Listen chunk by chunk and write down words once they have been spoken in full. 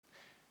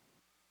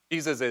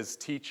Jesus is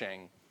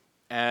teaching,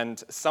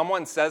 and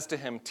someone says to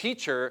him,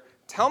 "Teacher,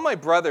 tell my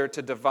brother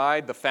to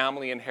divide the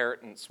family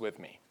inheritance with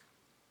me."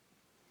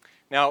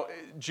 Now,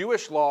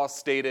 Jewish law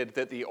stated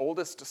that the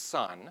oldest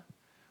son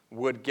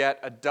would get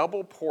a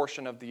double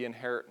portion of the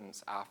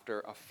inheritance after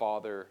a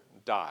father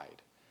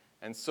died.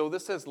 And so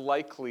this is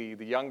likely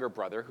the younger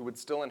brother who would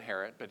still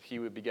inherit, but he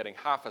would be getting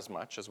half as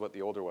much as what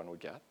the older one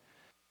would get.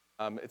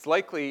 It's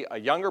likely a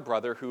younger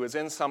brother who is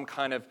in some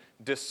kind of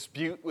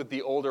dispute with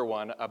the older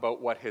one about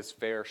what his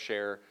fair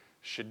share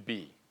should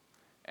be.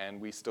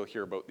 And we still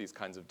hear about these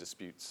kinds of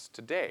disputes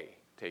today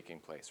taking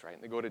place, right?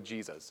 And they go to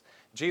Jesus.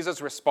 Jesus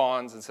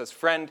responds and says,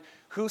 "Friend,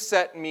 who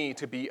set me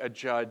to be a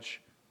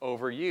judge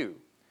over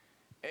you?"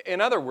 In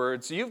other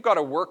words, you've got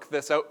to work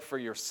this out for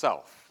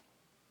yourself.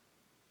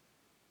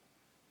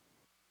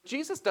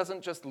 Jesus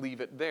doesn't just leave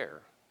it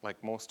there,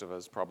 like most of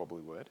us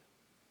probably would.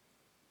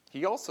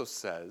 He also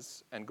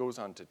says, and goes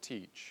on to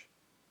teach,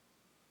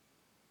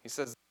 he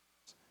says,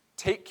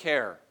 "Take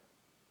care.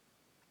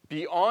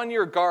 Be on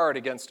your guard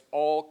against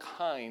all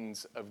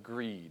kinds of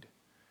greed."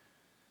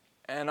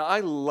 And I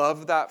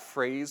love that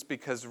phrase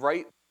because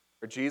right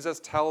there,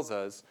 Jesus tells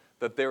us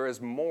that there is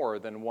more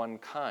than one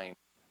kind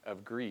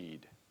of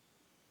greed.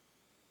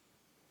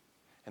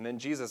 And then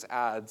Jesus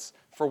adds,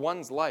 "For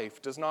one's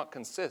life does not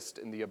consist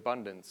in the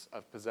abundance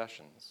of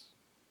possessions."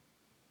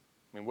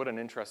 I mean, what an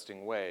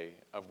interesting way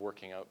of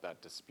working out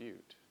that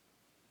dispute.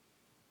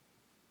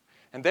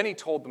 And then he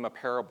told them a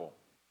parable.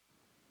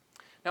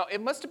 Now,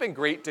 it must have been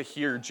great to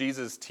hear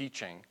Jesus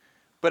teaching,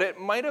 but it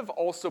might have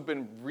also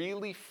been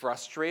really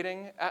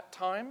frustrating at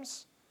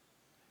times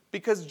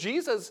because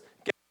Jesus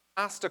gets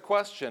asked a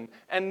question,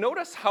 and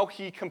notice how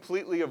he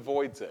completely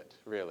avoids it,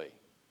 really,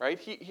 right?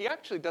 He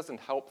actually doesn't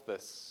help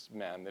this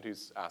man that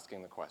he's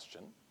asking the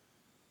question.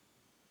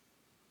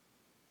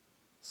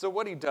 So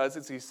what he does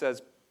is he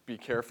says, "Be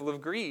careful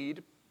of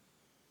greed.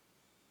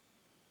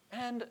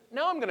 And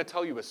now I'm going to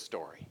tell you a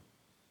story.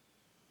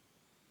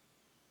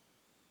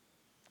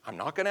 I'm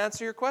not going to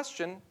answer your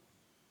question.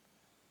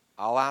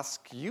 I'll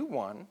ask you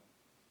one,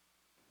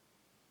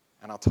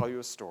 and I'll tell you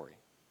a story."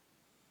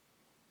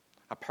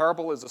 A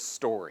parable is a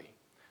story.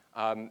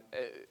 You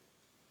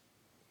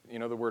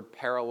know the word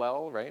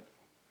parallel, right?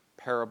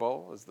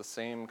 Parable is the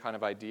same kind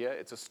of idea.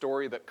 It's a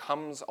story that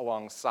comes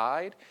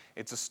alongside.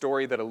 It's a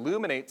story that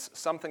illuminates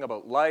something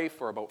about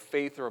life or about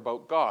faith or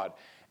about God.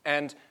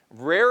 And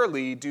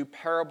rarely do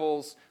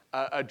parables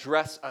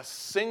address a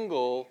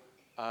single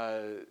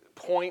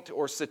point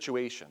or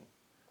situation.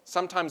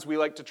 Sometimes we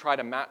like to try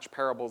to match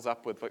parables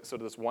up with sort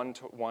of this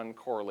one-to-one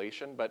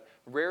correlation, but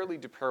rarely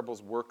do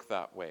parables work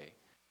that way.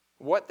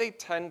 What they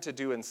tend to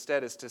do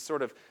instead is to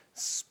sort of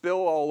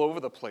spill all over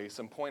the place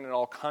and point in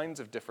all kinds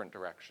of different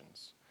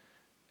directions.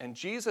 And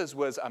Jesus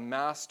was a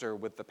master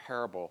with the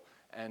parable,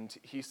 and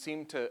he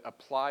seemed to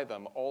apply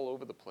them all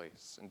over the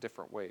place in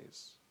different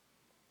ways.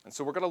 And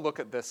so we're going to look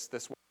at this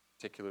one in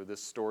particular,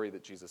 this story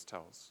that Jesus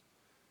tells.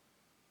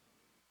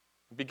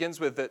 It begins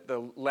with that the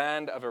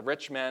land of a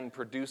rich man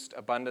produced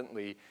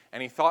abundantly,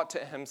 and he thought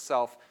to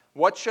himself,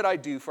 "What should I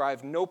do, for I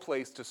have no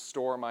place to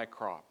store my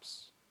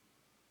crops?"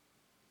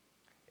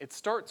 It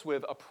starts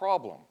with a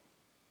problem.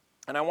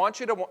 And I want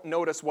you to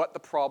notice what the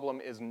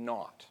problem is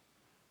not.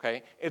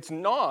 Okay? It's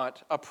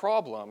not a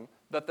problem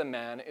that the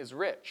man is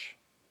rich.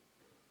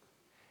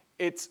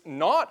 It's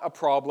not a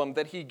problem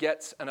that he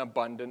gets an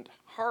abundant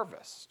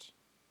harvest.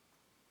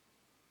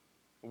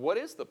 What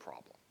is the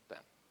problem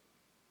then?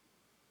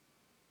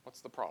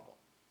 What's the problem?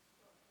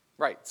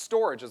 Right,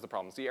 storage is the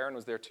problem. See, Aaron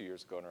was there 2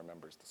 years ago and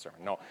remembers the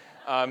sermon. No.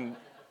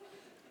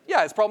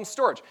 Yeah, his problem is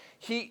storage.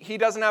 He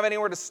doesn't have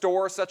anywhere to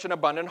store such an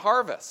abundant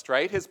harvest,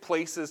 right? His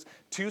place is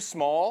too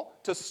small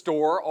to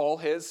store all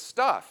his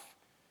stuff.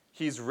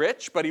 He's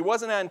rich, but he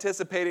wasn't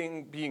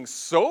anticipating being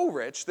so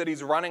rich that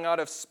he's running out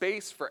of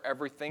space for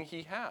everything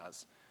he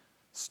has.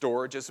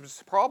 Storage is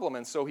his problem,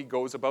 and so he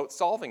goes about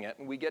solving it,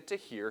 and we get to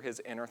hear his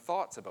inner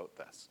thoughts about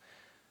this.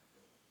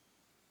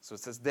 So it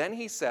says, "Then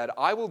he said,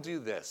 I will do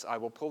this. I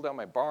will pull down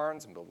my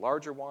barns and build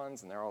larger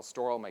ones, and there I'll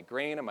store all my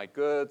grain and my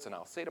goods, and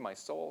I'll say to my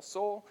soul,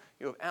 'Soul,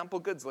 you have ample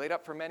goods laid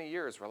up for many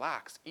years.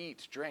 Relax,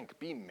 eat, drink,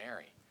 be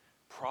merry.'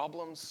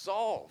 Problem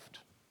solved.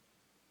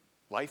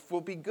 Life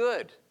will be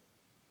good."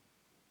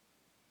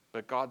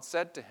 But God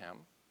said to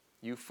him,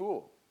 "You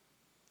fool,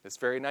 this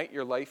very night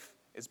your life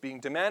is being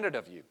demanded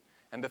of you,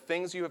 and the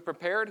things you have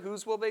prepared,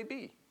 whose will they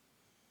be?"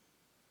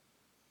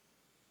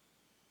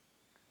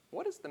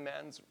 What is the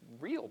man's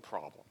real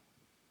problem?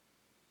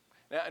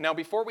 Now,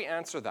 before we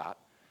answer that,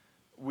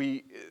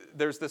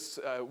 there's this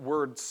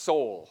word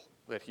soul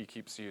that he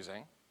keeps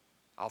using.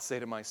 "I'll say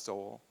to my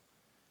soul."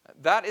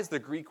 That is the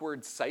Greek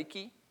word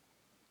psyche.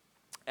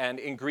 And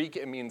in Greek,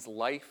 it means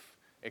life.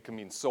 It can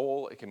mean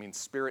soul. It can mean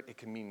spirit. It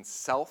can mean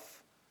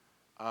self.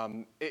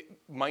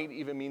 It might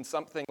even mean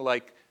something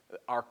like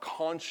our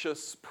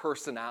conscious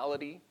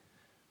personality.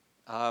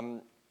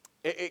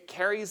 It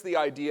carries the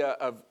idea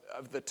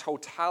of the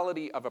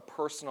totality of a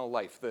personal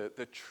life,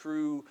 the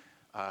true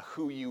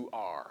who you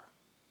are.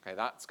 Okay,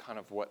 that's kind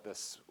of what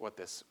this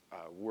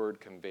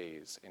word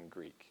conveys in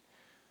Greek.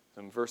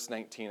 So in verse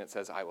 19 it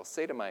says, I will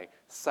say to my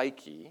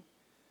psyche.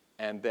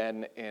 And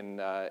then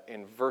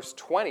in verse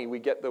 20, we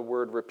get the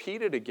word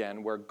repeated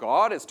again where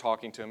God is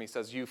talking to him. He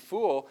says, you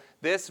fool,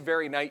 this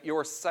very night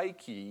your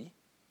psyche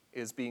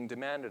is being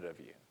demanded of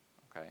you.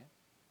 Okay?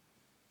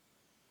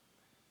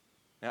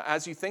 Now,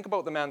 as you think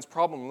about the man's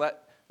problem,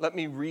 let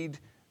me read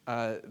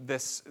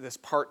this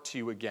part to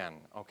you again,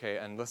 okay,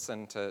 and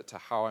listen to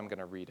how I'm going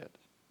to read it,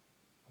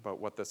 about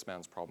what this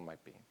man's problem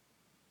might be.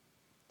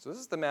 So this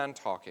is the man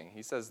talking.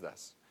 He says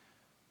this,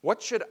 what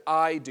should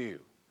I do?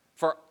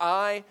 For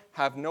I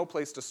have no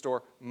place to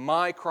store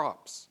my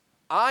crops.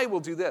 I will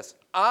do this.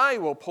 I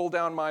will pull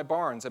down my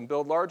barns and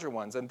build larger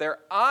ones, and there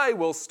I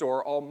will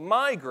store all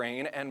my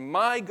grain and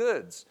my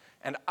goods.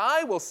 And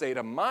I will say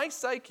to my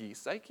psyche,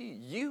 Psyche,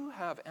 you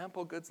have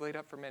ample goods laid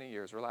up for many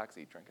years. Relax,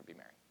 eat, drink, and be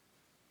merry.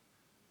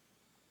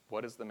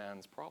 What is the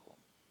man's problem?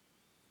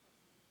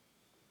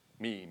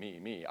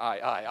 Me,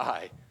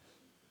 I.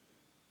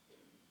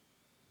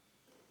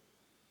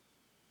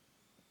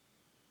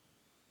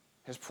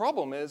 His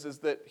problem is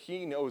that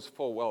he knows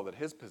full well that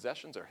his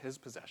possessions are his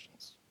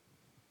possessions.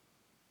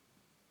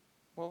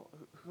 Well,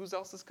 whose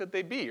else's could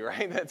they be,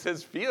 right? That's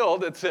his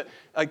field. It's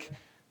like...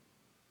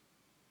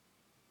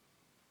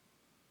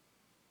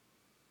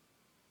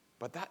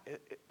 But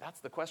that's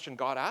the question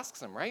God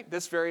asks him, right?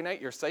 This very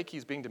night your psyche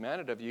is being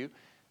demanded of you.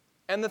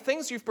 And the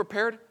things you've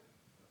prepared,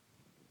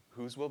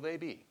 whose will they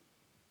be?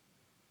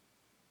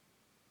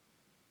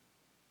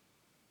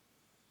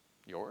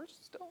 Yours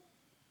still?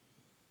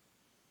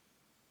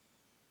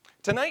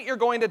 Tonight you're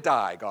going to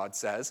die, God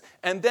says.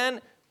 And then,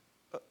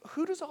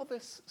 who does all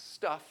this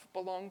stuff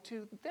belong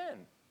to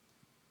then?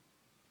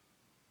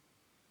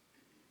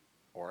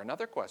 Or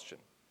another question.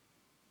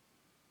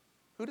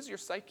 Who does your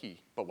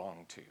psyche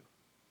belong to?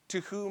 To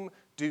whom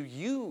do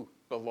you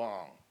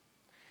belong?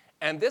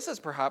 And this is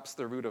perhaps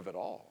the root of it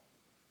all.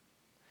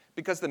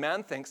 Because the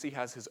man thinks he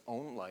has his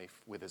own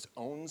life with his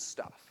own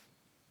stuff.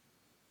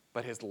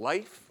 But his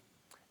life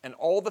and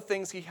all the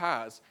things he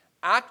has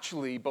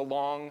actually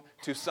belong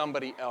to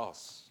somebody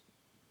else.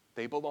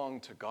 They belong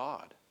to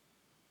God.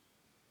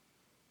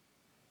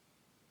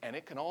 And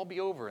it can all be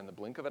over in the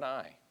blink of an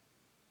eye.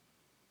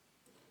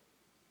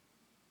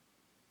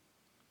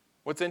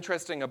 What's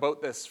interesting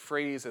about this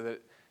phrase is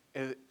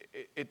that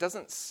it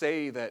doesn't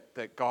say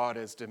that God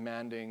is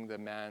demanding the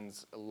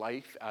man's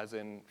life, as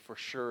in for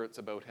sure it's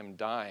about him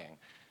dying.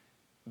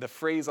 The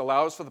phrase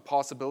allows for the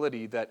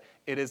possibility that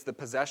it is the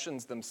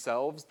possessions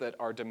themselves that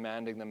are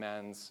demanding the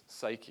man's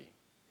psyche.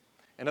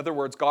 In other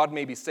words, God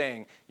may be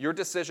saying, your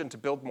decision to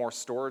build more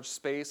storage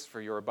space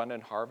for your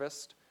abundant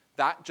harvest,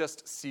 that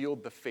just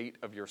sealed the fate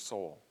of your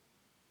soul.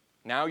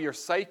 Now your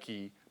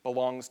psyche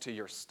belongs to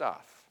your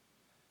stuff,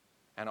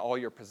 and all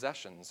your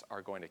possessions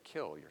are going to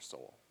kill your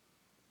soul.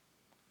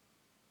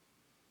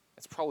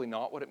 It's probably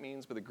not what it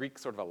means, but the Greek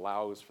sort of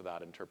allows for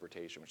that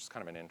interpretation, which is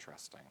kind of an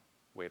interesting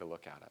way to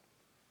look at it.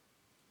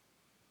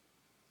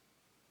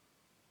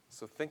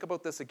 So think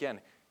about this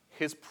again.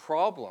 His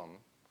problem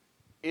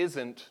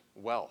isn't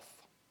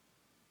wealth.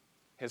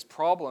 His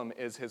problem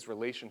is his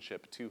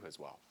relationship to his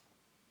wealth,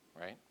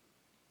 right?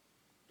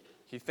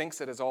 He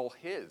thinks it is all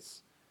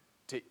his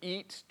to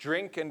eat,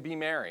 drink, and be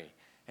merry.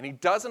 And he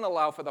doesn't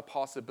allow for the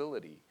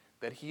possibility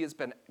that he has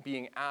been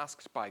being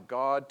asked by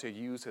God to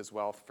use his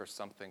wealth for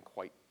something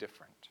quite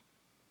different.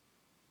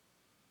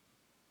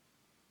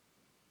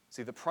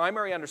 See, the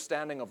primary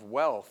understanding of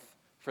wealth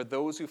for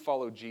those who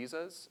follow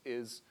Jesus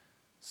is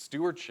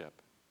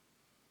stewardship.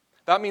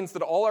 That means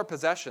that all our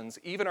possessions,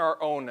 even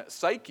our own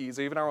psyches,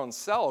 even our own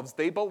selves,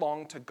 they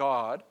belong to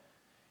God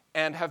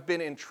and have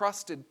been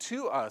entrusted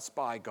to us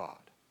by God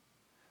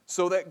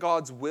so that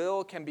God's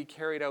will can be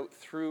carried out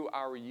through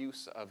our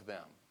use of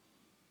them.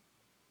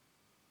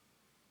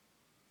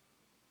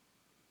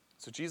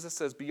 So Jesus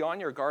says, be on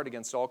your guard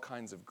against all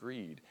kinds of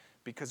greed,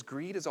 because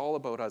greed is all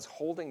about us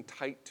holding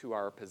tight to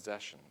our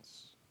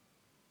possessions.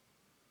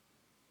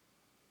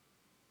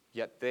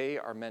 Yet they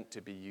are meant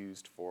to be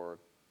used for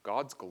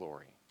God's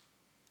glory.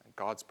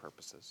 God's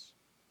purposes.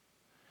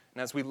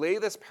 And as we lay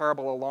this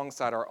parable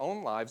alongside our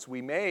own lives,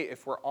 we may,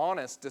 if we're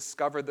honest,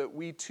 discover that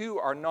we too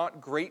are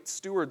not great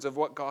stewards of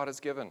what God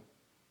has given.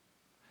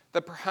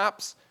 That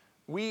perhaps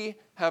we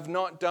have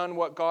not done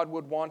what God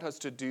would want us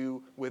to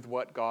do with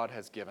what God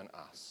has given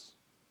us.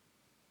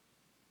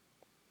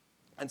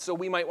 And so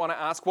we might want to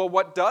ask, well,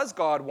 what does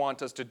God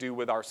want us to do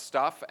with our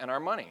stuff and our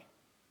money?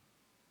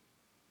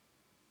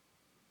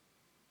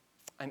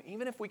 And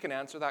even if we can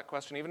answer that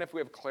question, even if we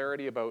have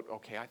clarity about,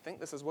 okay, I think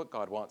this is what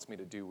God wants me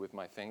to do with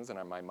my things and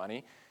my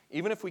money,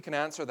 even if we can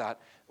answer that,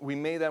 we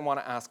may then want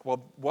to ask,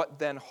 well, what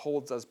then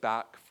holds us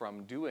back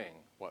from doing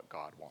what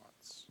God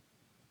wants?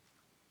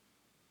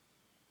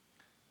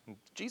 And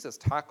Jesus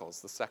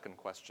tackles the second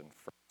question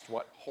first.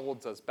 What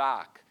holds us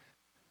back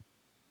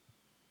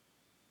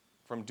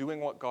from doing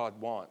what God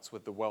wants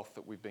with the wealth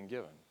that we've been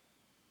given?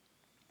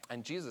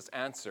 And Jesus'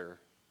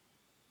 answer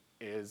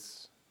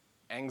is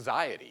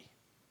anxiety.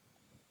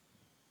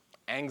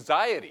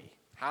 Anxiety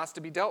has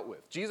to be dealt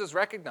with. Jesus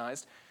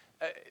recognized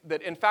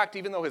that in fact,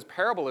 even though his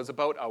parable is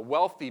about a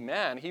wealthy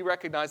man, he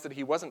recognized that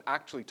he wasn't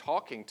actually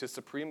talking to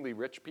supremely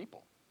rich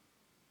people.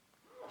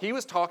 He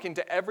was talking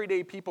to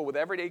everyday people with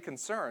everyday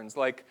concerns,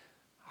 like,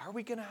 are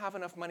we going to have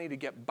enough money to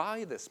get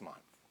by this month?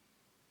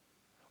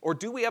 Or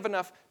do we have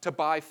enough to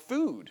buy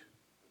food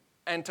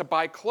and to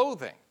buy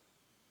clothing?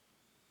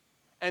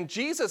 And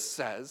Jesus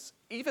says,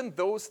 even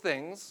those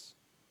things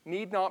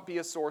need not be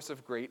a source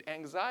of great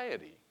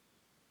anxiety.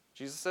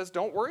 Jesus says,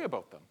 don't worry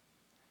about them.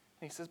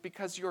 And he says,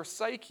 because your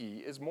psyche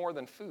is more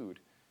than food.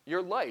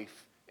 Your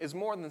life is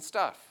more than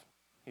stuff,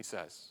 he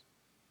says.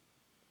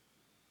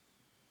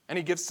 And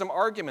he gives some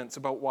arguments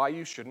about why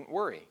you shouldn't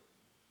worry.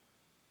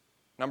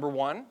 Number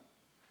one,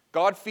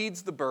 God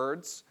feeds the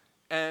birds,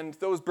 and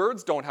those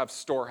birds don't have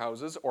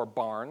storehouses or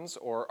barns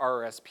or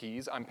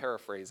RSPs, I'm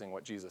paraphrasing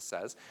what Jesus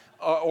says,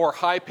 or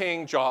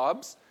high-paying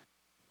jobs.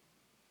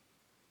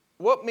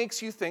 What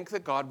makes you think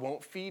that God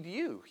won't feed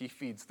you? He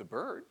feeds the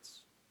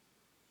birds.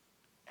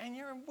 And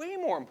you're way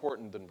more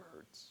important than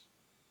birds.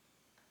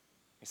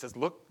 He says,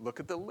 look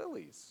at the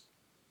lilies.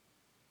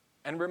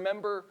 And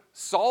remember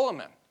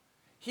Solomon.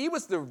 He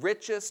was the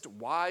richest,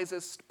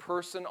 wisest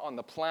person on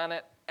the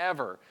planet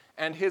ever.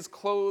 And his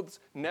clothes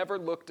never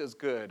looked as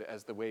good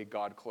as the way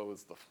God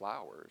clothes the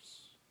flowers.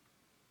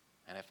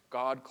 And if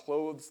God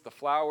clothes the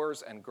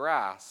flowers and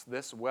grass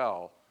this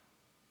well,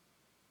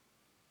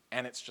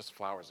 and it's just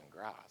flowers and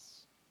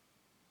grass,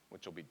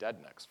 which will be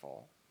dead next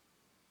fall,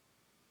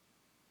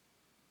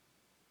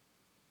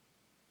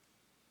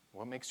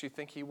 what makes you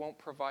think he won't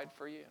provide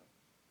for you?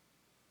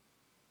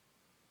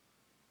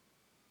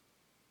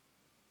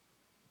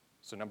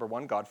 So number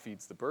one, God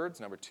feeds the birds.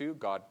 Number two,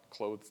 God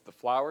clothes the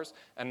flowers.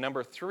 And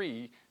number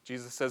three,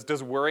 Jesus says,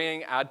 does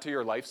worrying add to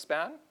your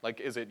lifespan? Like,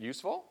 is it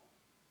useful?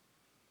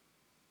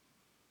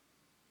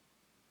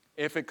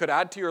 If it could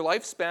add to your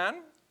lifespan,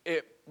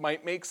 it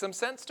might make some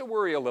sense to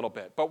worry a little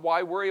bit. But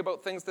why worry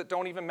about things that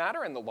don't even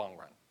matter in the long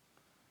run?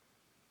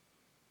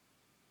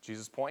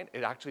 Jesus' point,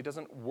 it actually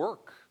doesn't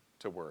work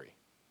to worry.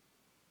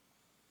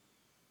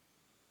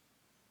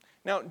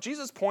 Now,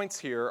 Jesus' points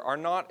here are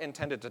not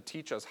intended to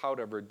teach us how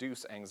to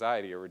reduce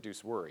anxiety or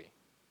reduce worry.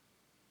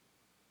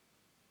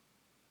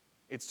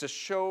 It's to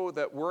show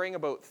that worrying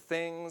about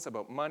things,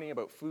 about money,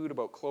 about food,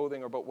 about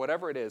clothing, or about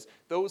whatever it is,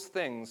 those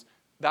things,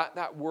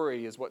 that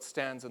worry is what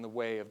stands in the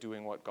way of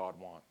doing what God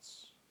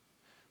wants.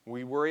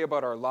 We worry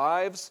about our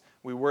lives,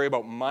 we worry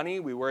about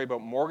money, we worry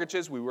about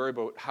mortgages, we worry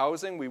about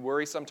housing, we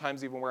worry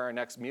sometimes even where our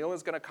next meal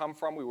is going to come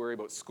from, we worry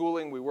about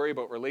schooling, we worry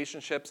about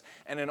relationships,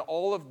 and in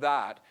all of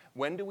that,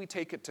 when do we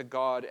take it to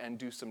God and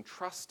do some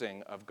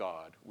trusting of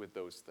God with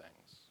those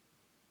things?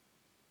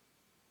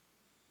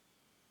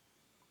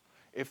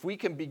 If we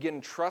can begin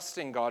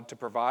trusting God to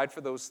provide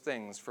for those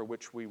things for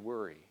which we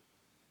worry,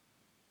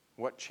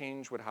 what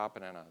change would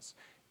happen in us?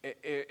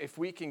 If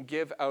we can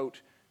give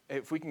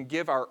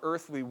our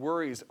earthly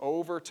worries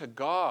over to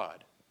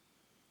God,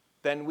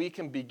 then we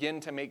can begin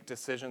to make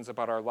decisions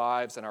about our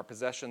lives and our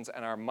possessions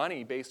and our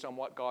money based on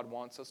what God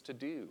wants us to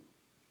do.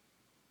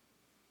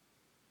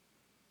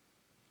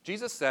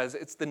 Jesus says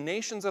it's the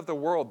nations of the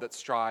world that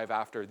strive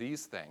after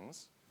these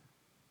things,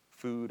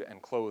 food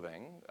and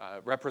clothing,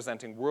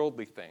 representing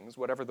worldly things,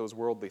 whatever those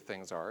worldly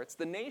things are. It's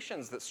the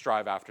nations that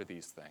strive after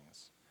these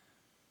things.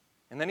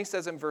 And then he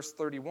says in verse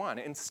 31,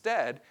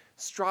 instead,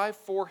 strive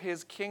for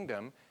his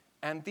kingdom,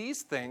 and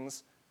these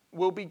things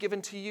will be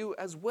given to you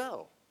as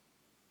well.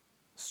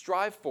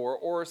 Strive for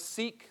or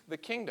seek the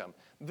kingdom.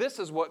 This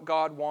is what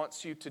God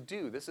wants you to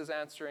do. This is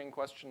answering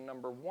question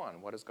number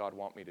one. What does God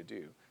want me to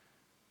do?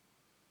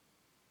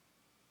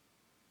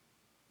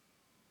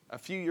 A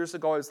few years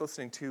ago, I was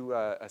listening to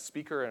a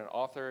speaker and an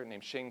author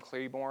named Shane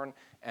Claiborne,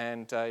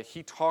 and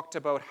he talked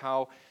about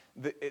how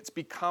it's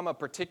become a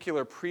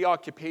particular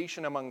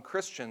preoccupation among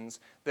Christians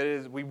that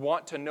is, we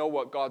want to know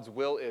what God's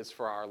will is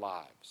for our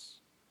lives.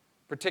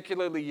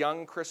 Particularly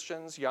young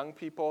Christians, young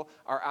people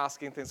are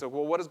asking things like,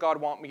 well, what does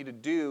God want me to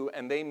do?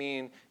 And they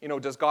mean,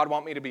 does God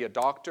want me to be a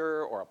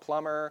doctor or a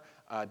plumber?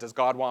 Does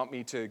God want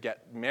me to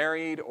get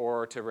married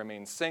or to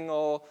remain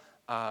single?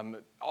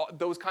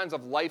 Those kinds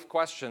of life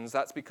questions,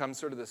 that's become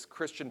sort of this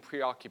Christian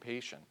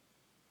preoccupation.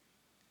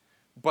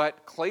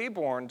 But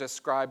Claiborne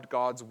described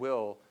God's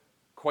will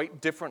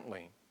quite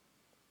differently.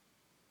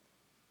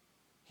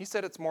 He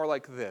said it's more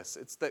like this.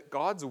 It's that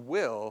God's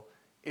will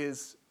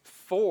is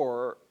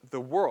for the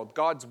world.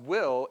 God's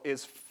will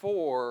is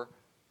for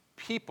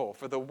people,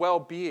 for the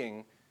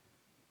well-being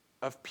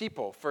of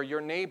people, for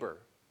your neighbor,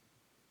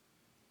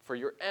 for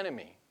your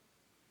enemy.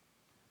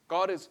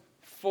 God is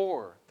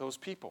for those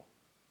people.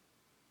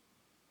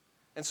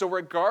 And so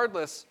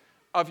regardless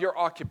of your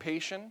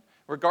occupation,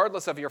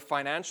 regardless of your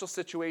financial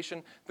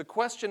situation, the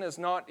question is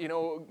not,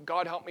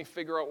 God help me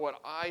figure out what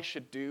I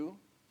should do.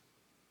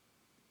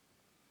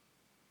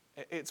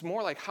 It's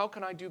more like, how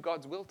can I do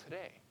God's will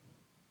today?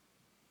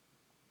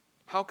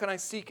 How can I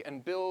seek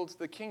and build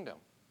the kingdom?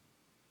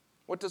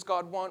 What does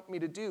God want me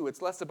to do?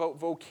 It's less about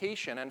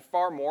vocation and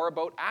far more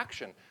about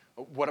action.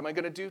 What am I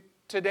going to do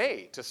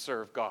today to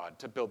serve God,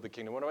 to build the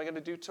kingdom? What am I going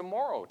to do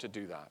tomorrow to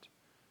do that?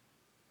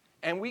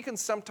 And we can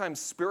sometimes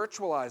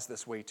spiritualize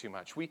this way too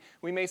much. We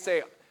may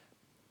say,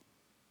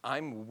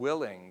 I'm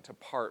willing to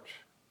part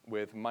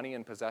with money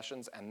and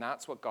possessions, and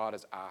that's what God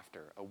is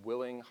after, a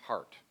willing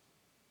heart.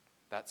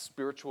 That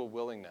spiritual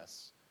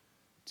willingness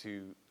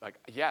to, like,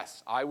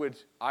 yes, I would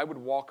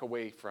walk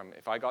away from,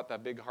 if I got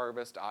that big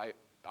harvest,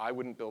 I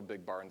wouldn't build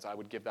big barns. I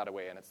would give that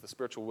away, and it's the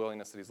spiritual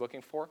willingness that he's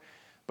looking for.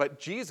 But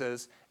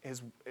Jesus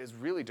is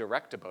really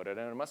direct about it,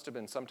 and it must have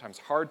been sometimes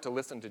hard to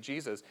listen to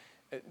Jesus.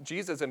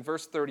 Jesus, in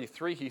verse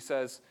 33, he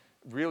says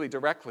really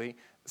directly,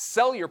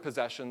 sell your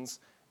possessions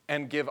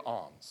and give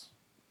alms.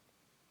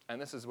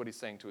 And this is what he's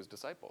saying to his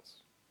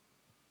disciples.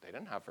 They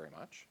didn't have very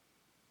much.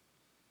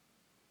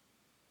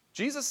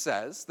 Jesus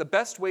says the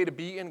best way to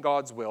be in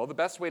God's will, the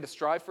best way to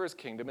strive for his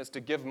kingdom is to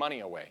give money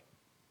away.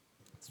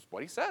 That's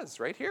what he says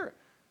right here.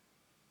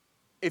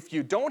 If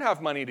you don't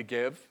have money to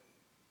give,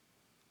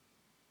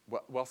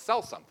 well,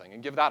 sell something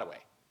and give that away.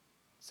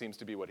 Seems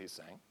to be what he's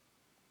saying.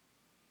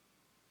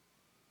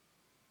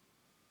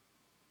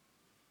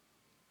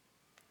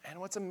 And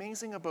what's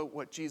amazing about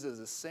what Jesus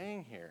is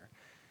saying here,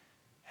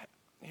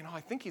 I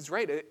think he's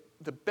right.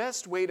 The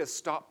best way to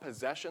stop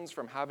possessions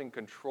from having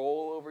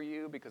control over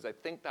you, because I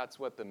think that's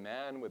what the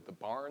man with the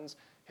barns,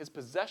 his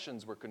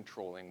possessions were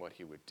controlling what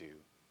he would do.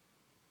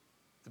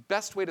 The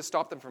best way to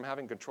stop them from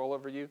having control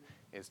over you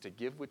is to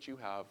give what you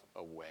have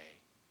away.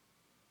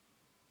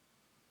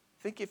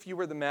 Think if you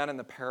were the man in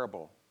the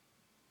parable.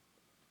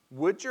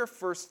 Would your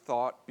first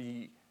thought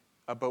be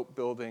about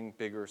building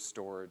bigger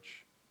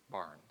storage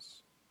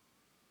barns?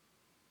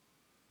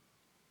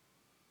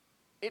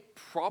 It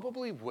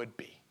probably would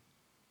be.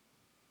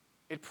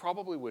 It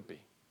probably would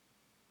be.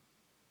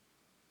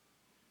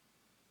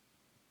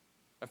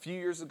 A few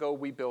years ago,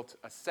 we built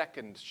a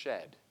second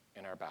shed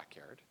in our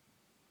backyard.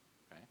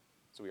 Okay?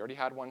 So we already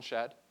had one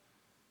shed.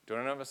 Don't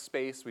have enough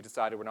space. We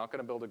decided we're not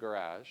going to build a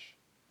garage.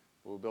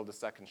 We'll build a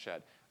second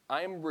shed.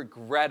 I am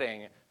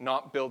regretting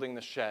not building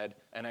the shed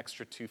an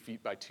extra 2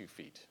 feet by 2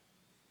 feet.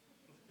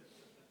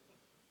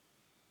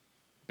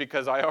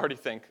 Because I already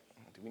think,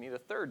 do we need a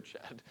third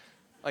shed?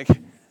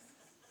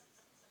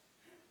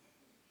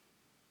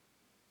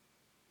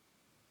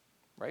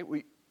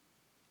 Right?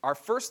 Our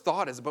first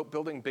thought is about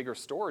building bigger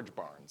storage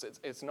barns.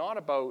 It's not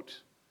about,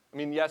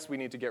 yes, we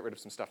need to get rid of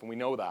some stuff, and we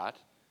know that.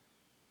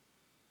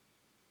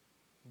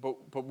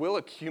 But we'll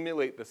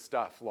accumulate the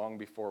stuff long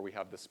before we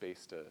have the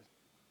space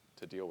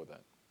to deal with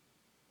it.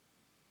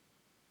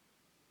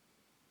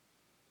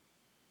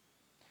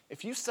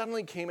 If you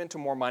suddenly came into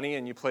more money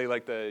and you play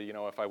like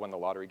if I won the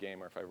lottery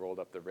game or if I rolled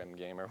up the rim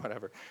game or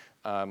whatever,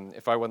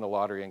 if I won the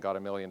lottery and got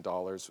 $1 million,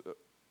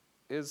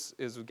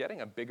 is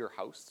getting a bigger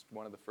house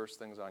one of the first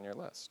things on your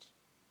list?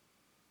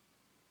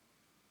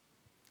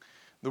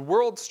 The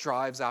world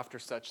strives after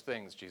such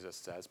things, Jesus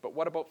says, but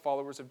what about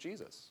followers of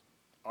Jesus?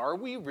 Are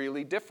we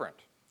really different?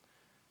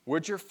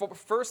 Would your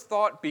first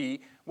thought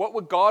be, what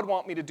would God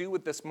want me to do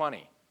with this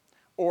money?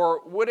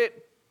 Or would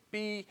it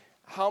be,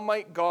 how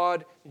might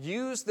God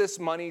use this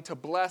money to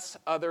bless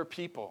other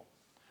people?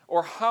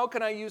 Or how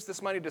can I use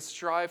this money to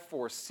strive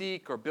for,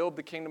 seek, or build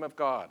the kingdom of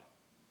God?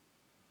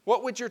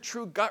 What would your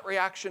true gut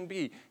reaction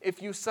be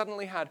if you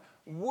suddenly had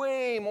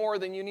way more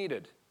than you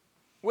needed?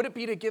 Would it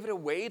be to give it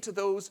away to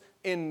those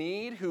in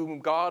need whom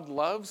God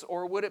loves,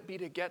 or would it be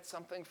to get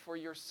something for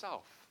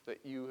yourself that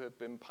you have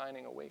been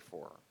pining away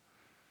for?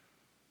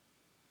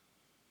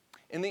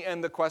 In the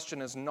end, the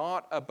question is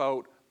not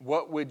about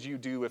what would you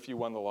do if you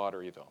won the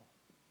lottery, though.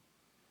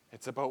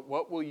 It's about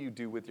what will you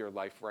do with your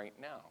life right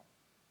now.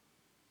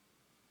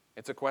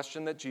 It's a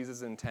question that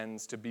Jesus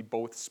intends to be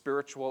both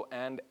spiritual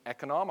and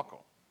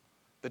economical.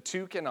 The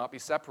two cannot be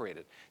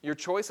separated. Your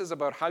choices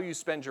about how you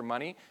spend your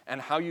money and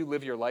how you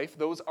live your life,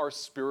 those are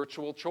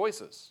spiritual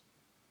choices.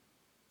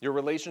 Your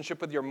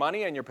relationship with your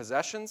money and your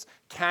possessions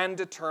can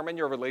determine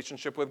your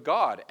relationship with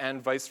God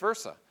and vice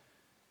versa.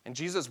 And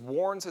Jesus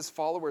warns his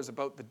followers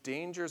about the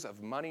dangers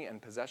of money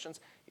and possessions.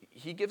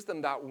 He gives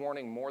them that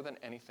warning more than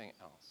anything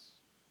else.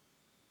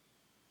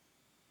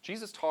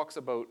 Jesus talks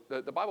about,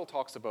 the Bible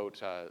talks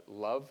about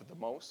love the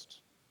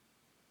most,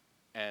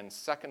 and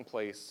second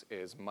place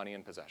is money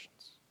and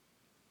possessions.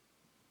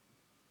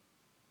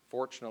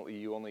 Fortunately,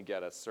 you only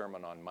get a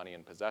sermon on money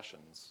and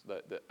possessions.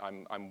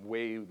 I'm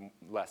way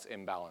less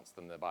imbalanced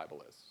than the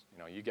Bible is.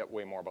 You get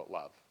way more about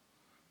love,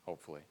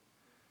 hopefully.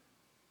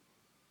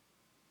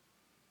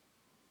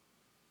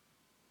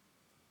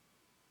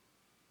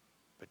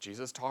 But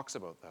Jesus talks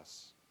about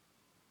this,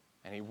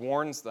 and he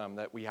warns them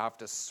that we have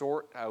to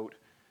sort out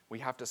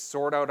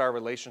our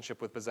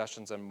relationship with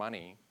possessions and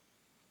money,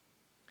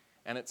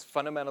 and it's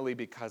fundamentally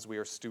because we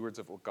are stewards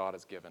of what God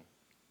has given.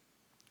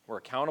 We're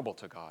accountable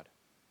to God.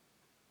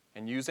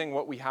 And using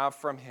what we have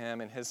from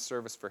him in his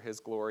service for his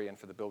glory and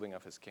for the building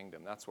of his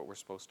kingdom. That's what we're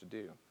supposed to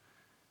do.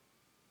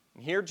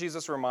 And here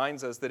Jesus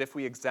reminds us that if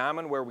we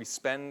examine where we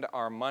spend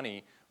our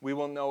money, we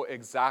will know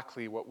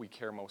exactly what we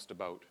care most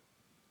about.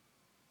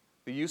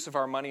 The use of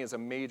our money is a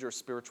major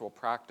spiritual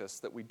practice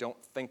that we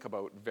don't think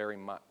about very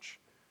much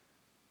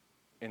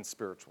in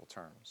spiritual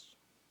terms.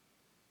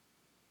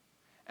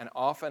 And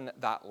often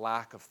that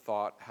lack of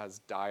thought has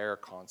dire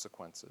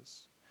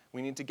consequences.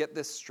 We need to get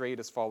this straight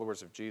as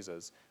followers of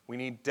Jesus. We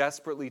need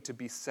desperately to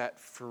be set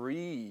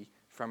free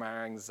from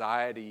our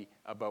anxiety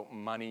about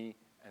money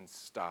and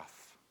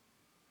stuff,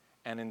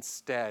 and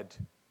instead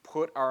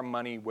put our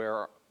money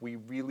where we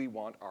really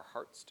want our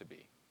hearts to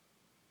be.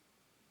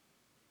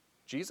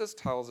 Jesus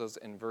tells us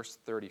in verse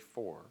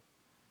 34,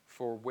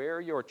 "For where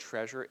your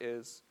treasure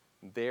is,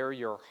 there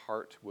your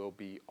heart will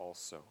be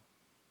also."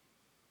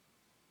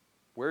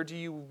 Where do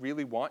you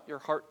really want your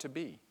heart to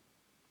be?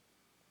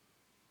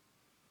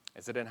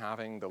 Is it in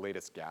having the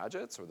latest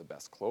gadgets or the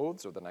best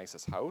clothes or the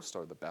nicest house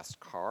or the best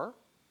car?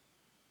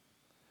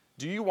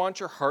 Do you want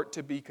your heart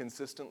to be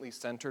consistently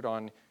centered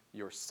on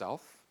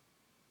yourself?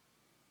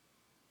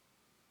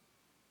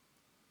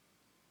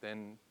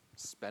 Then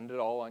spend it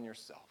all on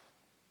yourself,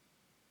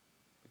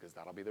 because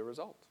that'll be the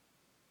result.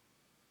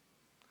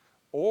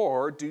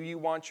 Or do you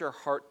want your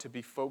heart to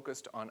be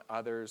focused on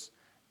others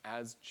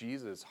as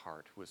Jesus'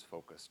 heart was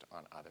focused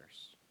on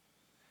others?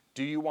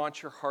 Do you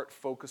want your heart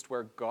focused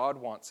where God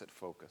wants it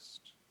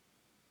focused?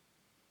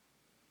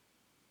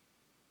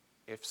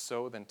 If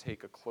so, then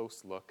take a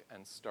close look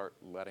and start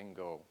letting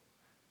go.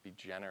 Be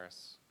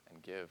generous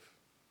and give.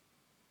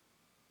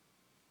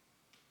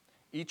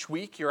 Each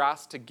week you're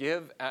asked to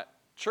give at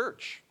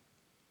church.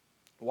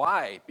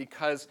 Why?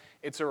 Because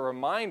it's a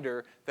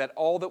reminder that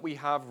all that we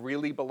have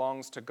really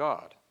belongs to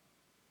God.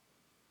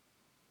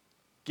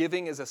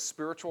 Giving is a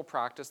spiritual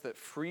practice that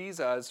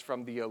frees us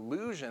from the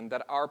illusion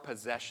that our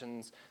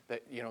possessions,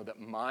 that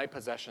my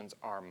possessions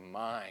are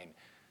mine,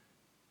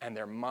 and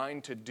they're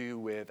mine to do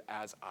with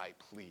as I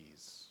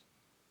please.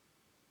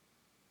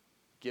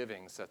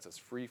 Giving sets us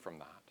free from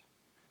that.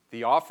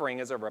 The offering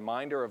is a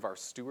reminder of our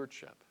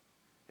stewardship.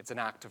 It's an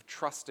act of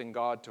trusting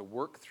God to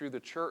work through the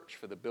church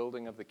for the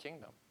building of the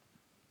kingdom.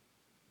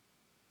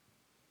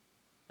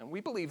 And we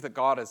believe that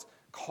God has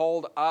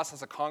called us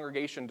as a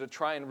congregation to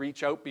try and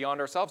reach out beyond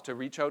ourselves, to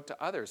reach out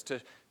to others,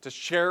 to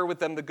share with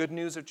them the good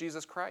news of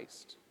Jesus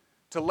Christ,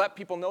 to let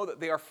people know that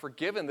they are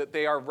forgiven, that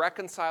they are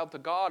reconciled to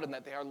God, and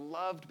that they are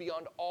loved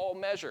beyond all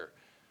measure.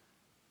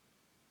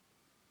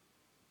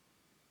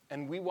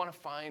 And we want to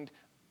find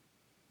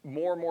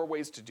more and more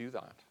ways to do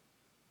that.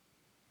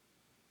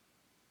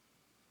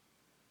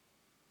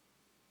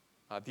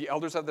 The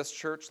elders of this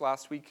church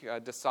last week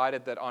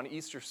decided that on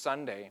Easter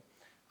Sunday,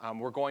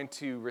 we're going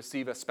to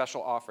receive a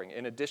special offering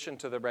in addition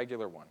to the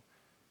regular one.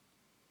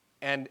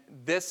 And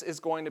this is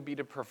going to be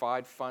to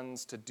provide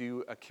funds to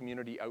do a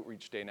community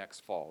outreach day next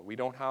fall. We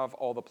don't have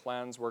all the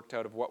plans worked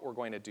out of what we're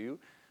going to do,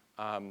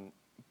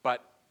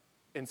 but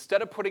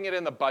instead of putting it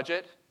in the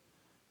budget,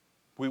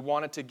 we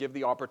wanted to give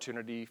the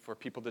opportunity for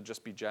people to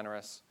just be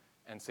generous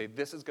and say,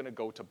 this is going to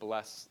go to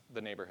bless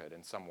the neighborhood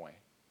in some way.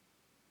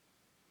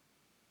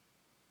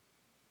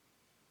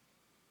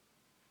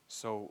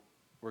 So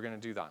we're going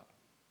to do that.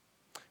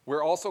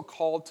 We're also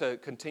called to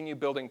continue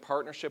building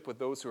partnership with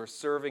those who are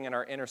serving in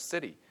our inner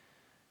city.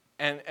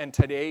 And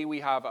today we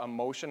have a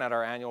motion at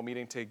our annual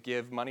meeting to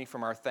give money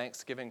from our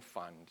Thanksgiving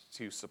fund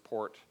to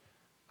support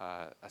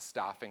a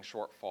staffing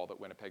shortfall that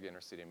Winnipeg Inner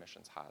City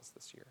Missions has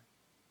this year.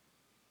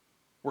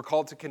 We're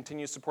called to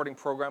continue supporting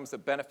programs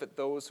that benefit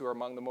those who are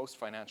among the most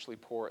financially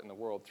poor in the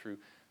world through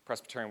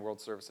Presbyterian World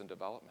Service and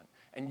Development.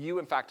 And you,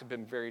 in fact, have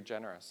been very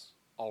generous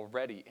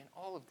already in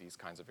all of these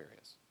kinds of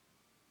areas.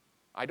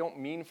 I don't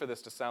mean for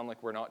this to sound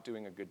like we're not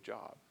doing a good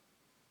job,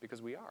 because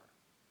we are.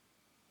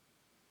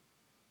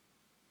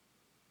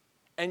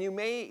 And you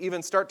may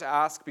even start to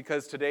ask,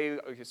 because today,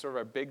 sort of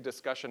our big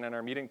discussion in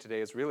our meeting today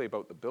is really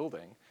about the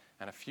building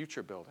and a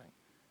future building.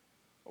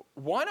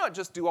 Why not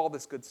just do all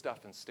this good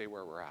stuff and stay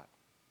where we're at?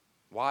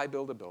 Why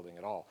build a building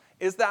at all?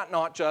 Is that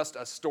not just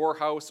a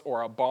storehouse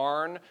or a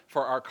barn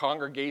for our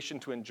congregation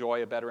to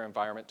enjoy a better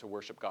environment to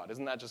worship God?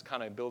 Isn't that just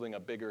kind of building a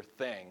bigger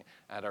thing?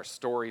 And our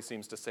story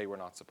seems to say we're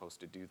not supposed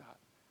to do that.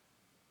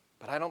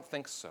 But I don't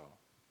think so.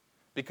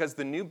 Because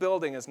the new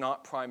building is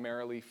not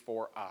primarily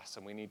for us,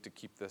 and we need to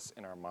keep this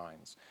in our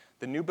minds.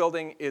 The new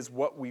building is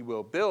what we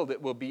will build. It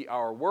will be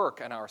our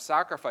work and our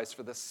sacrifice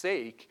for the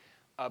sake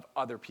of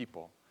other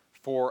people,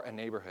 for a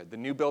neighborhood. The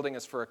new building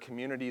is for a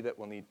community that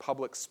will need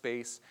public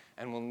space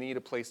and will need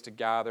a place to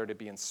gather, to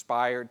be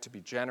inspired, to be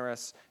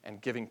generous,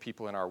 and giving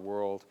people in our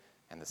world,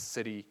 and the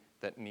city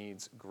that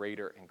needs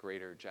greater and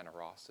greater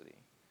generosity.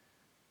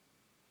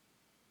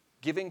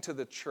 Giving to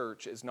the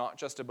church is not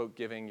just about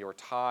giving your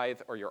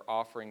tithe or your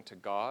offering to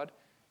God.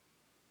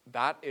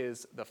 That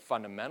is the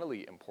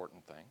fundamentally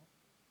important thing.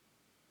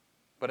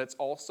 But it's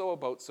also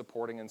about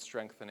supporting and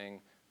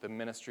strengthening the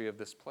ministry of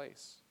this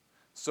place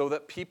so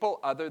that people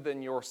other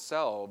than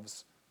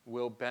yourselves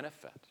will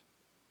benefit.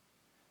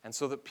 And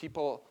so that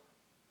people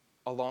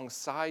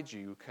alongside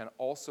you can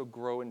also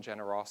grow in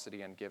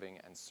generosity and giving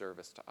and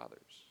service to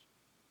others.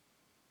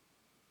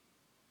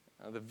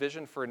 The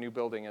vision for a new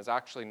building is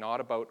actually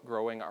not about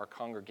growing our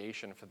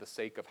congregation for the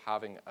sake of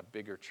having a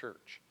bigger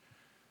church.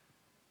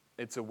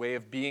 It's a way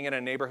of being in a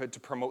neighborhood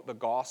to promote the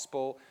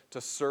gospel, to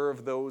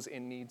serve those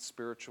in need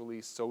spiritually,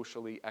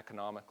 socially,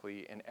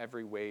 economically, in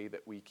every way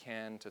that we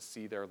can to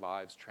see their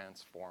lives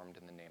transformed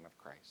in the name of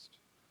Christ.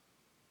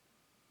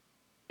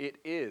 It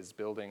is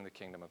building the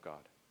kingdom of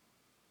God.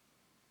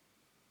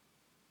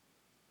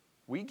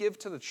 We give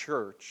to the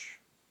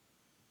church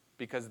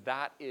because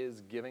that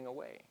is giving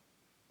away.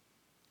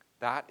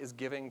 That is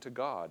giving to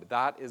God.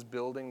 That is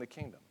building the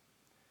kingdom.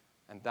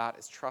 And that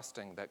is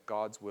trusting that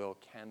God's will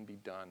can be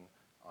done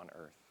on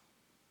earth.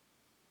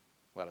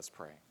 Let us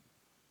pray.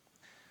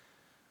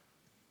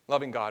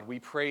 Loving God, we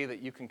pray that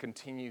you can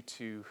continue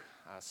to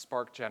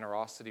spark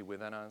generosity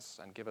within us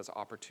and give us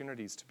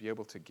opportunities to be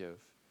able to give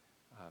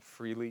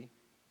freely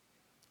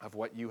of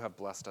what you have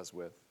blessed us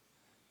with.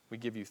 We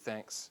give you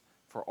thanks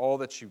for all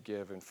that you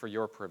give and for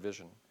your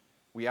provision.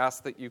 We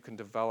ask that you can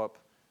develop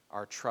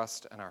our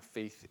trust and our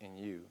faith in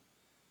you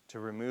to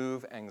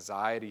remove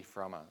anxiety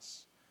from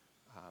us,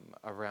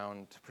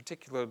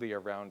 particularly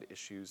around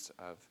issues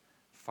of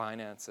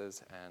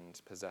finances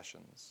and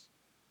possessions.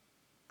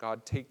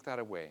 God, take that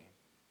away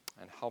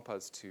and help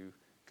us to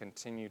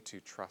continue to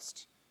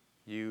trust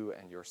you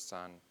and your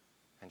Son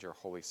and your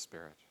Holy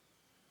Spirit.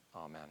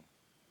 Amen.